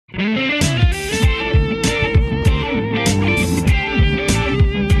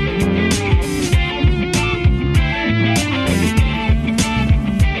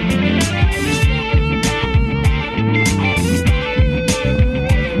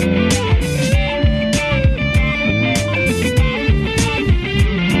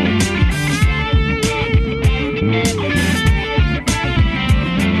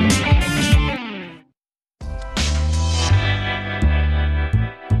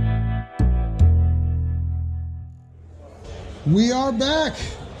We are back.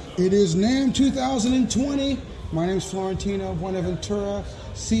 It is NAMM 2020. My name is Florentino Buenaventura,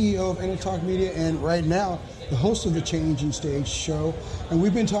 CEO of Intertalk Media, and right now, the host of the Changing Stage show. And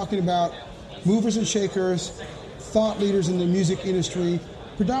we've been talking about movers and shakers, thought leaders in the music industry,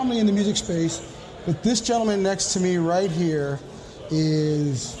 predominantly in the music space. But this gentleman next to me right here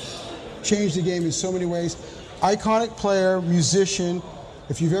is changed the game in so many ways. Iconic player, musician.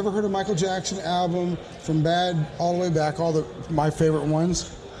 If you've ever heard a Michael Jackson album, from Bad all the way back, my favorite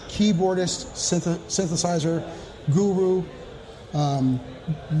ones, keyboardist, synthesizer, guru,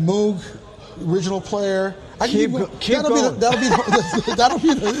 Moog, original player. Keep going. That'll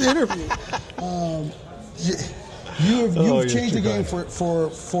be the interview. You've changed the game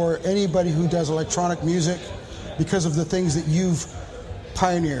for anybody who does electronic music because of the things that you've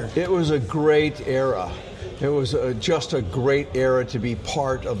pioneered. It was a great era. It was just a great era to be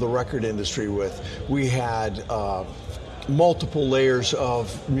part of the record industry with. We had multiple layers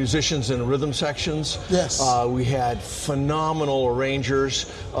of musicians in rhythm sections. Yes. We had phenomenal arrangers,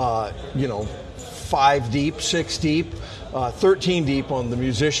 5 deep, 6 deep, 13 deep on the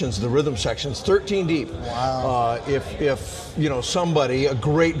musicians, the rhythm sections, 13 deep. Wow. If somebody, a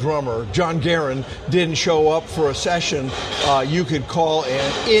great drummer, John Guerin, didn't show up for a session, you could call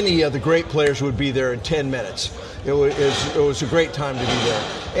and any of the great players would be there in 10 minutes. It was a great time to be there.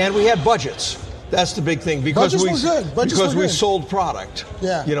 And we had budgets. That's the big thing because we sold product.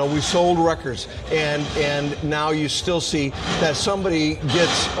 Yeah. We sold records, and now you still see that somebody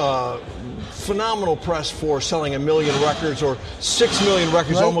gets phenomenal press for selling 1 million records or 6 million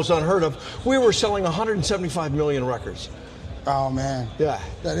records, right? Almost unheard of. We were selling 175 million records. Oh man. Yeah.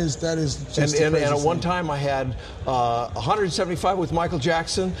 That is just and at one time I had 175 with Michael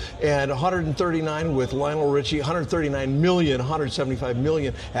Jackson and 139 with Lionel Richie, 139 million, 175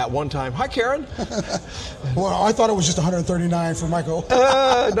 million at one time. Hi, Karen. Well, I thought it was just 139 for Michael.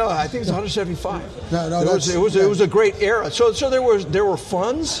 No, I think it's 175. No, it was a great era. So there were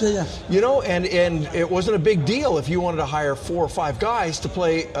funds, and it wasn't a big deal if you wanted to hire 4 or 5 guys to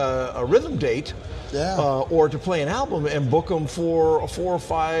play a rhythm date. Yeah. Or to play an album and book them for a 4 or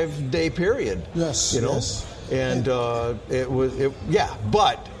 5 day period. Yes. Yes. And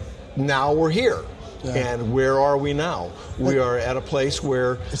but now we're here. Yeah. And where are we now? We are at a place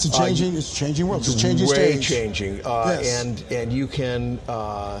where it's a changing world. It's a changing way stage. Changing. Yes. And you can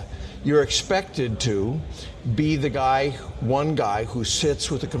you're expected to be one guy who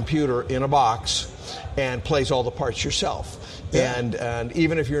sits with a computer in a box and plays all the parts yourself. Yeah. And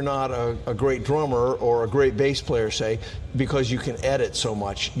even if you're not a great drummer or a great bass player, say, because you can edit so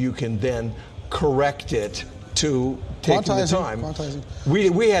much, you can then correct it to take the time.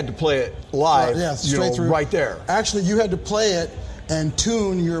 We had to play it live, through. Right there. Actually, you had to play it and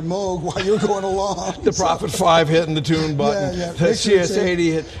tune your Moog while you were going along. The Prophet 5 hitting the tune button. Yeah. The CS80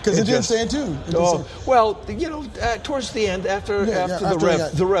 hit. Because it didn't stay in tune. Towards the end, after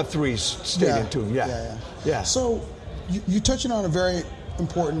the Rev 3s stayed in tune. Yeah. So you're touching on a very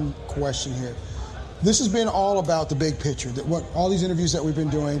important question here. This has been all about the big picture. What all these interviews that we've been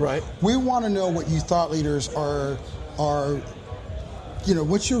doing. Right. We want to know what you thought leaders are.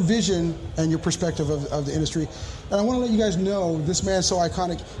 What's your vision and your perspective of the industry? And I want to let you guys know this man's so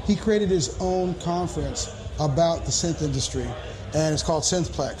iconic. He created his own conference about the synth industry, and it's called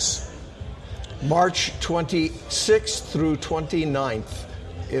Synthplex. March 26th through 29th.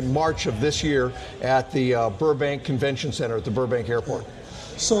 In March of this year at the Burbank Convention Center at the Burbank Airport.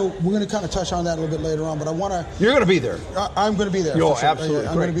 So we're going to kind of touch on that a little bit later on, but I want to... You're going to be there. I'm going to be there. Oh, absolutely.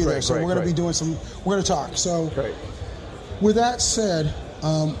 I'm going to be there. So we're going to be doing we're going to talk. So great. With that said,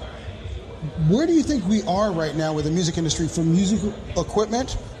 where do you think we are right now with the music industry for music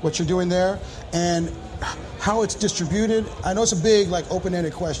equipment, what you're doing there, and how it's distributed? I know it's a big, like,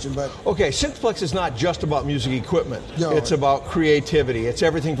 open-ended question, but... Okay, Synthplex is not just about music equipment. Yo. It's about creativity. It's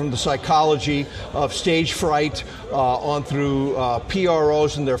everything from the psychology of stage fright on through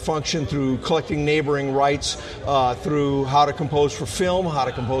PROs and their function, through collecting neighboring rights, through how to compose for film, how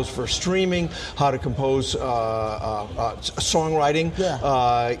to compose for streaming, how to compose songwriting,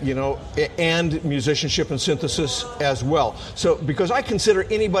 and musicianship and synthesis as well. So, because I consider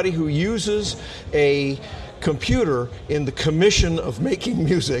anybody who uses a computer in the commission of making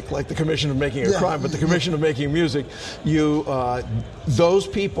music, like the commission of making a crime, but the commission of making music, those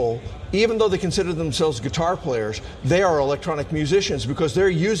people, even though they consider themselves guitar players, they are electronic musicians because they're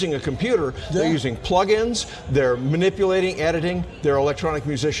using a computer, they're using plugins, they're manipulating, editing, they're electronic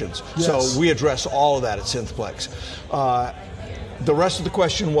musicians. Yes. So we address all of that at Synthplex. The rest of the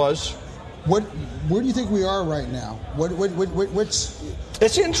question was? Where do you think we are right now? What's...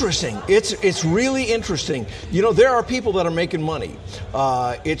 It's interesting. It's really interesting. You know, there are people that are making money.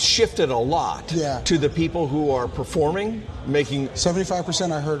 It's shifted a lot to the people who are performing, making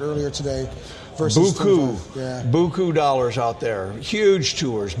 75%. I heard earlier today. Versus buku dollars out there. Huge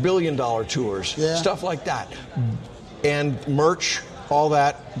tours, billion-dollar tours, stuff like that, and merch. All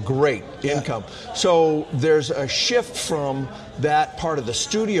that, great income. So there's a shift from that part of the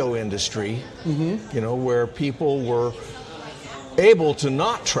studio industry, where people were able to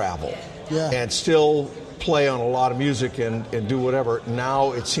not travel and still play on a lot of music and do whatever.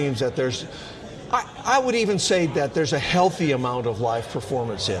 Now it seems that there's, I would even say that there's a healthy amount of live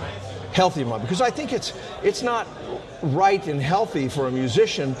performance in. Healthy amount, because I think it's not right and healthy for a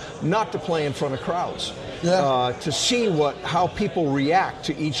musician not to play in front of crowds. To see how people react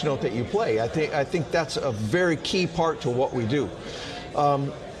to each note that you play. I think that's a very key part to what we do.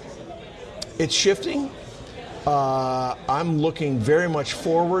 It's shifting. I'm looking very much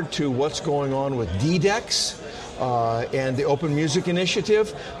forward to what's going on with DDEX and the Open Music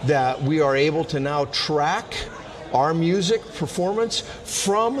Initiative, that we are able to now track our music performance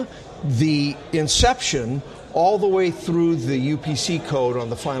from the inception all the way through the UPC code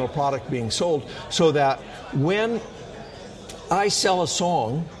on the final product being sold, so that when I sell a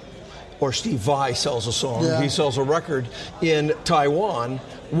song, or Steve Vai sells a song, he sells a record in Taiwan,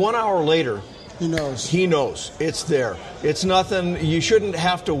 1 hour later, he knows. He knows. It's there. It's nothing. You shouldn't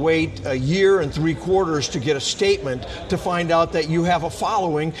have to wait a year and 3 quarters to get a statement to find out that you have a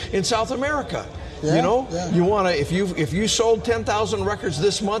following in South America. You want to, if you sold 10,000 records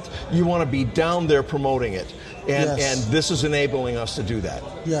this month, you want to be down there promoting it, and this is enabling us to do that.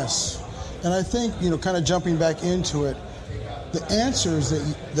 Yes, and I think kind of jumping back into it, the answers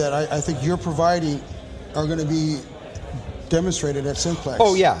that I think you're providing are going to be demonstrated at Synthplex.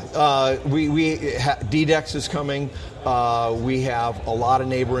 Oh yeah, DDEX is coming. We have a lot of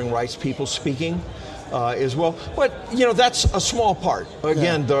neighboring rights people speaking. As well, but that's a small part.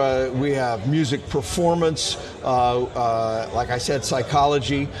 Again, we have music performance, like I said,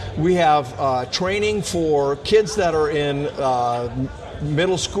 psychology. We have training for kids that are in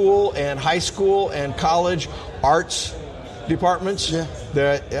middle school and high school and college arts departments.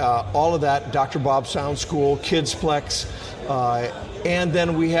 All of that. Dr. Bob Sound School, Kidsplex, and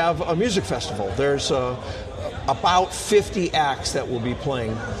then we have a music festival. There's about 50 acts that will be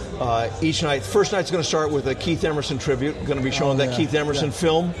playing each night. First night's going to start with a Keith Emerson tribute. We're going to be showing that Keith Emerson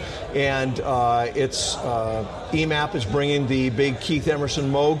film, and it's EMAP is bringing the big Keith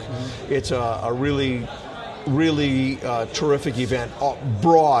Emerson Moog. It's a really, really terrific event,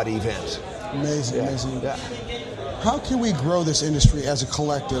 broad event. Amazing. Yeah. How can we grow this industry as a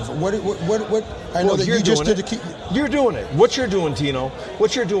collective? What I know that you just did. You're doing it. What you're doing, Tino?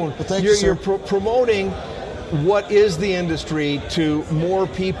 What you're doing? Well, thank you, sir. You're promoting what is the industry to more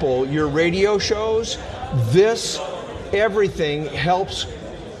people. Your radio shows, everything helps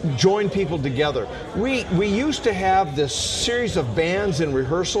join people together. We used to have this series of bands and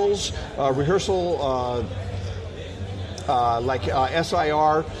rehearsals, like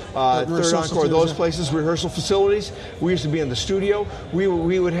SIR, Third Encore, those places, rehearsal facilities. We used to be in the studio. We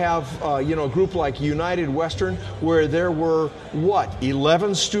would have a group like United Western, where there were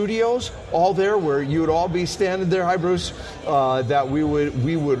 11 studios all there, where you would all be standing there. Hi, Bruce. That we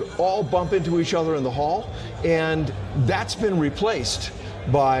would all bump into each other in the hall, and that's been replaced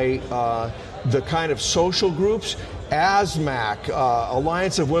by the kind of social groups. ASMAC,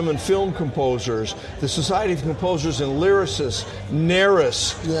 Alliance of Women Film Composers, the Society of Composers and Lyricists,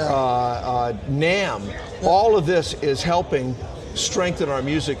 NARIS, NAMM. All of this is helping strengthen our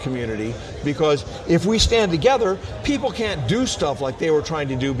music community, because if we stand together, people can't do stuff like they were trying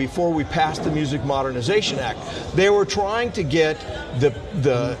to do before we passed the Music Modernization Act. They were trying to get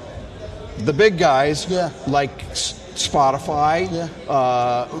the the big guys Yeah. like Spotify.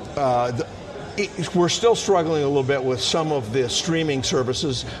 Yeah. We're still struggling a little bit with some of the streaming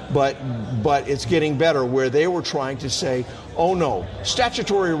services, but it's getting better, where they were trying to say, oh no,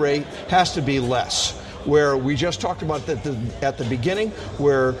 statutory rate has to be less. Where we just talked about that at the beginning,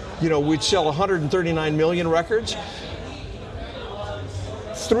 where we'd sell 139 million records,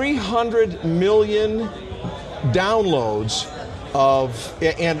 300 million downloads of,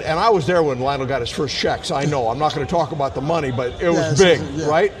 and I was there when Lionel got his first check, so I know I'm not going to talk about the money, but it was big,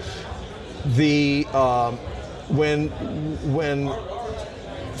 right? The when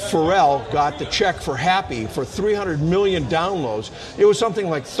Pharrell got the check for Happy for 300 million downloads, it was something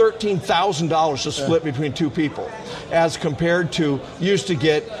like $13,000 to split between two people, as compared to used to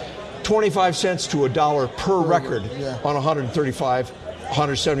get 25 cents to $1 per record on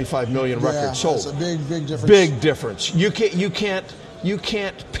 175 million records sold. That's a big difference. Big difference. You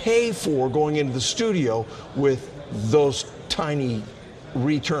can't pay for going into the studio with those tiny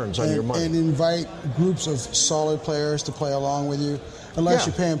returns on your money. And invite groups of solid players to play along with you, unless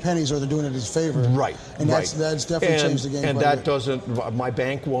you're paying pennies or they're doing it as a favor. Right. And that's definitely changed the game. And that doesn't, my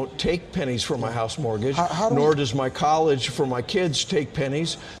bank won't take pennies for my house mortgage, How does my college for my kids take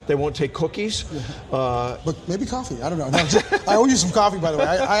pennies. They won't take cookies. But maybe coffee. I don't know. No, I owe you some coffee, by the way.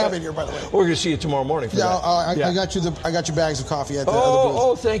 I have it here, by the way. We're going to see you tomorrow morning for that. I got you bags of coffee at the other booth.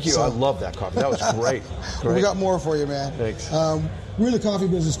 Oh, thank you. So, I love that coffee. That was great. We got more for you, man. Thanks. We're in the coffee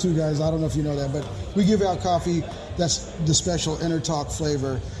business too, guys. I don't know if you know that, but we give out coffee that's the special Inner Talk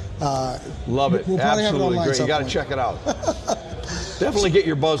flavor. Love it. We'll probably have it online great. You got to check it out. Definitely get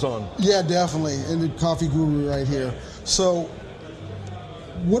your buzz on. Yeah, definitely. And the coffee guru right here. So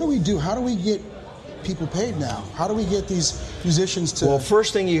what do we do? How do we get people paid now? How do we get these musicians to... Well,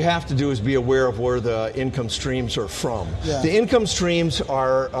 first thing you have to do is be aware of where the income streams are from. Yeah. The income streams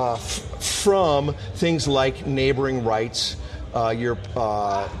are from things like neighboring rights, your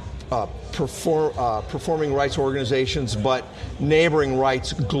performing rights organizations, but neighboring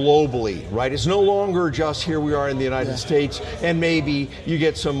rights globally, right? It's no longer just here we are in the United States, and maybe you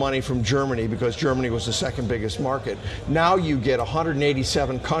get some money from Germany because Germany was the second biggest market. Now you get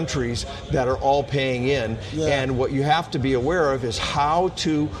 187 countries that are all paying in, and what you have to be aware of is how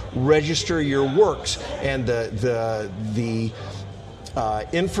to register your works, and the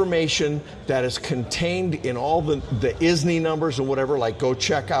information that is contained in all the ISNI numbers and whatever, like go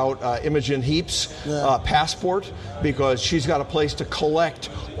check out Imogen Heap's passport, because she's got a place to collect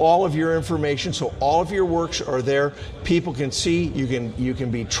all of your information, so all of your works are there. People can see, you can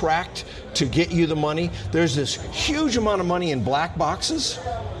be tracked to get you the money. There's this huge amount of money in black boxes,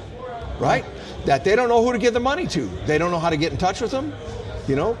 right? That they don't know who to give the money to. They don't know how to get in touch with them,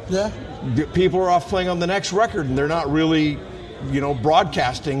 People are off playing on the next record and they're not really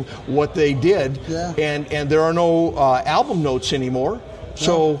broadcasting what they did, and there are no album notes anymore.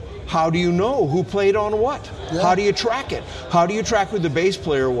 So how do you know who played on what? How do you track it? How do you track who the bass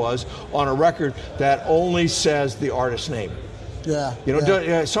player was on a record that only says the artist's name?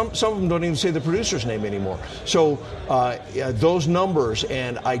 Some of them don't even say the producer's name anymore. So those numbers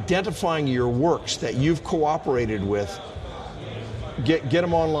and identifying your works that you've cooperated with, get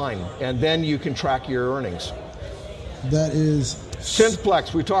them online, and then you can track your earnings. That is...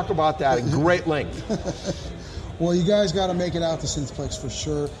 Synthplex, we talk about that at great length. Well, you guys got to make it out to Synthplex for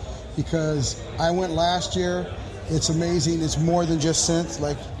sure, because I went last year. It's amazing. It's more than just synth,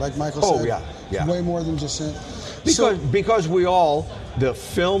 like Michael said. Yeah. It's way more than just synth. Because we all, the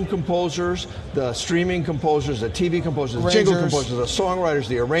film composers, the streaming composers, the TV composers, the jingle composers, the songwriters,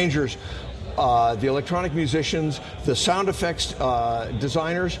 the arrangers, the electronic musicians, the sound effects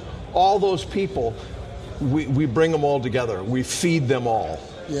designers, all those people, we bring them all together. We feed them all.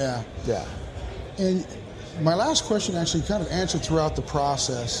 Yeah. And my last question actually kind of answered throughout the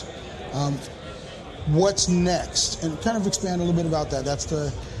process. What's next? And kind of expand a little bit about that. That's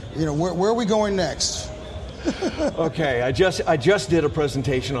where are we going next? Okay, I just did a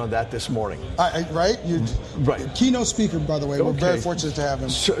presentation on that this morning. Right? Right. Keynote speaker, by the way. Okay. We're very fortunate to have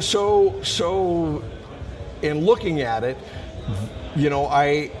him. So in looking at it,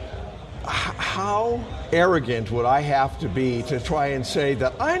 how arrogant would I have to be to try and say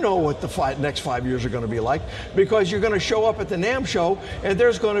that I know what the next 5 years are going to be like? Because you're going to show up at the NAMM show and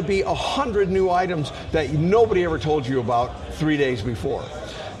there's going to be 100 new items that nobody ever told you about 3 days before.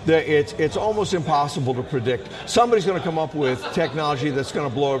 It's almost impossible to predict. Somebody's going to come up with technology that's going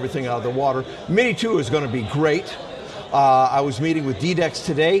to blow everything out of the water. MIDI 2 is going to be great. I was meeting with DDEX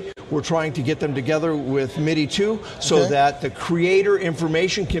today. we're trying to get them together with MIDI 2 so that the creator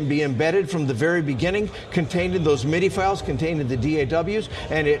information can be embedded from the very beginning, contained in those MIDI files, contained in the DAWs,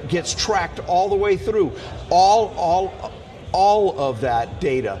 and it gets tracked all the way through. All of that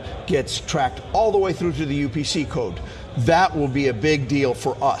data gets tracked all the way through to the UPC code. That will be a big deal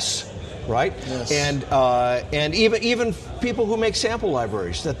for us, right? Yes. And even people who make sample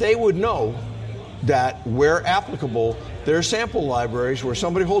libraries, that they would know that where applicable, their sample libraries, where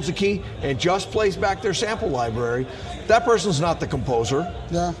somebody holds a key and just plays back their sample library, that person's not the composer.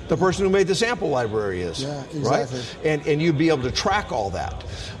 Yeah. The person who made the sample library is. Yeah, exactly. Right? And you'd be able to track all that.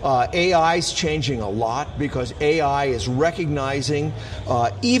 AI's changing a lot because AI is recognizing,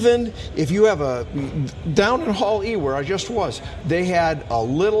 even if you have down in Hall E where I just was, they had a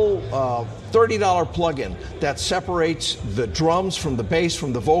little $30 plugin that separates the drums from the bass,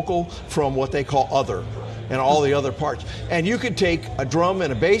 from the vocal, from what they call other, and all the other parts. And you could take a drum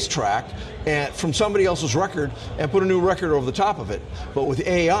and a bass track and from somebody else's record and put a new record over the top of it. But with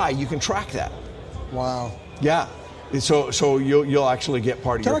AI, you can track that. Wow. Yeah. So you'll actually get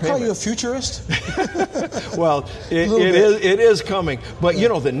part of your payment. Can I call you a futurist? Well, it is coming. But you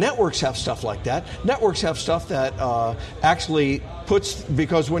know, the networks have stuff like that. Networks have stuff that actually puts,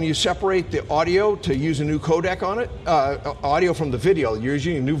 because when you separate the audio to use a new codec on it, audio from the video, you're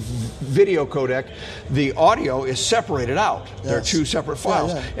using a new video codec, the audio is separated out. Yes. They're two separate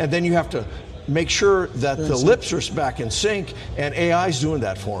files. Yeah. And then you have to make sure that the lips are back in sync, and AI's doing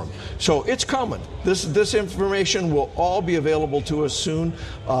that for them. So it's coming. This information will all be available to us soon.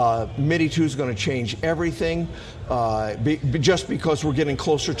 MIDI 2 is going to change everything, just because we're getting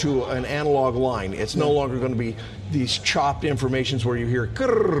closer to an analog line. It's no longer going to be these chopped informations where you hear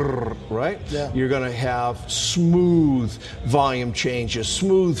grrr, right? Yeah. You're going to have smooth volume changes,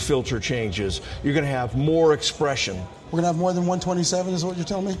 smooth filter changes. You're going to have more expression. We're going to have more than 127 is what you're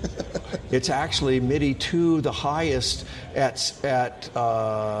telling me? It's actually MIDI 2, the highest at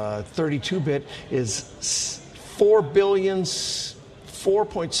 32-bit is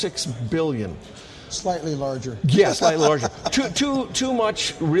 4.6 billion. Slightly larger. Yeah, slightly larger. Too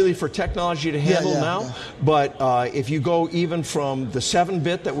much really for technology to handle now. Yeah. But if you go even from the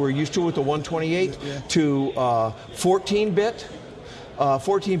 7-bit that we're used to with the 128 to 14-bit,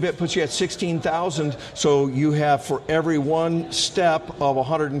 14-bit puts you at 16,000, so you have, for every one step of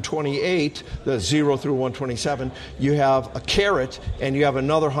 128, the 0 through 127, you have a caret, and you have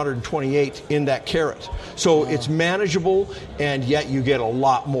another 128 in that caret. So it's manageable, and yet you get a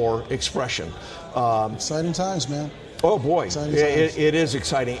lot more expression. Exciting times, man. Oh boy, it is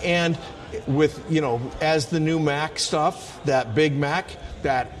exciting. And with, you know, as the new Mac stuff, that big Mac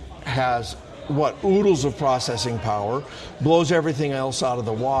that has oodles of processing power, blows everything else out of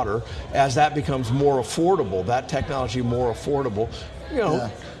the water. As that becomes more affordable, that technology more affordable, you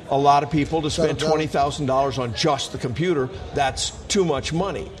know, a lot of people to spend $20,000 on just the computer, that's too much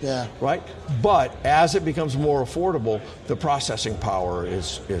money, right? But as it becomes more affordable, the processing power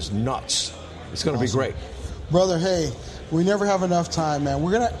is nuts. It's going to be great. Brother, hey, we never have enough time, man.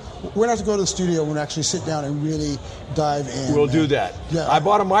 We're gonna have to go to the studio and actually sit down and really dive in. We'll do that. Yeah. I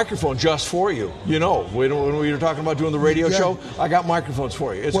bought a microphone just for you. You know, when we were talking about doing the radio show, I got microphones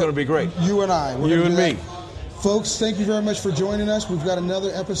for you. It's going to be great. You and I. You and me. Folks, thank you very much for joining us. We've got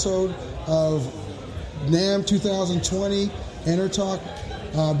another episode of NAMM 2020 EnterTalk,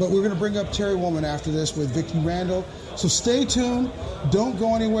 but we're going to bring up Terry Woolman after this with Vicki Randall. So stay tuned. Don't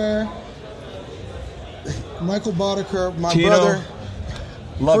go anywhere. Michael Boddicker, my brother.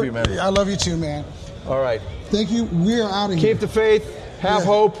 Love you, man. I love you too, man. All right. Thank you. We are out of here. Keep the faith. Have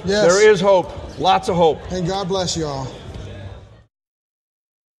hope. Yes. There is hope. Lots of hope. And God bless you all.